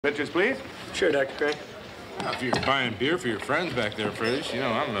Pictures, please. Sure, Dr. Craig. If you're buying beer for your friends back there, Frisch, you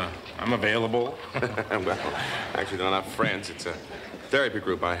know, I'm available. Well, I actually don't have friends. It's a therapy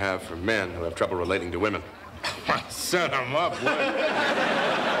group I have for men who have trouble relating to women. Set them up, what?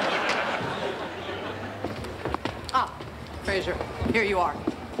 Ah, Fraser, here you are.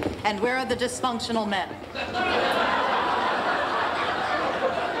 And where are the dysfunctional men?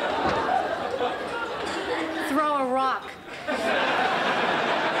 Throw a rock.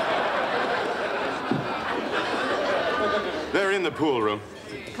 They're in the pool room.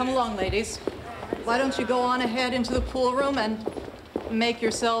 Come along, ladies. Why don't you go on ahead into the pool room and make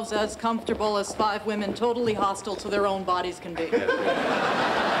yourselves as comfortable as 5 women totally hostile to their own bodies can be.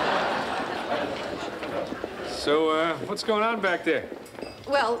 So, what's going on back there?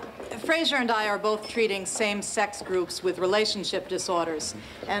 Well, Fraser and I are both treating same-sex groups with relationship disorders,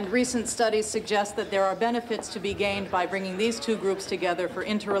 and recent studies suggest that there are benefits to be gained by bringing these two groups together for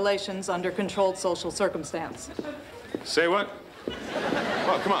interrelations under controlled social circumstance. Say what?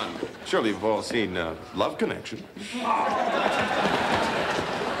 Well, come on. Surely we've all seen Love Connection.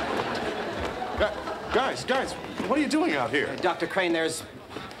 Guys, what are you doing out here? Dr. Crane, there's...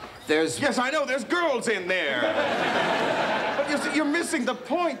 Yes, I know, there's girls in there. But you see, you're missing the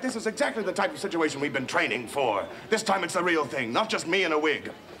point. This is exactly the type of situation we've been training for. This time it's the real thing, not just me in a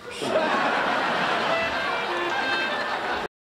wig.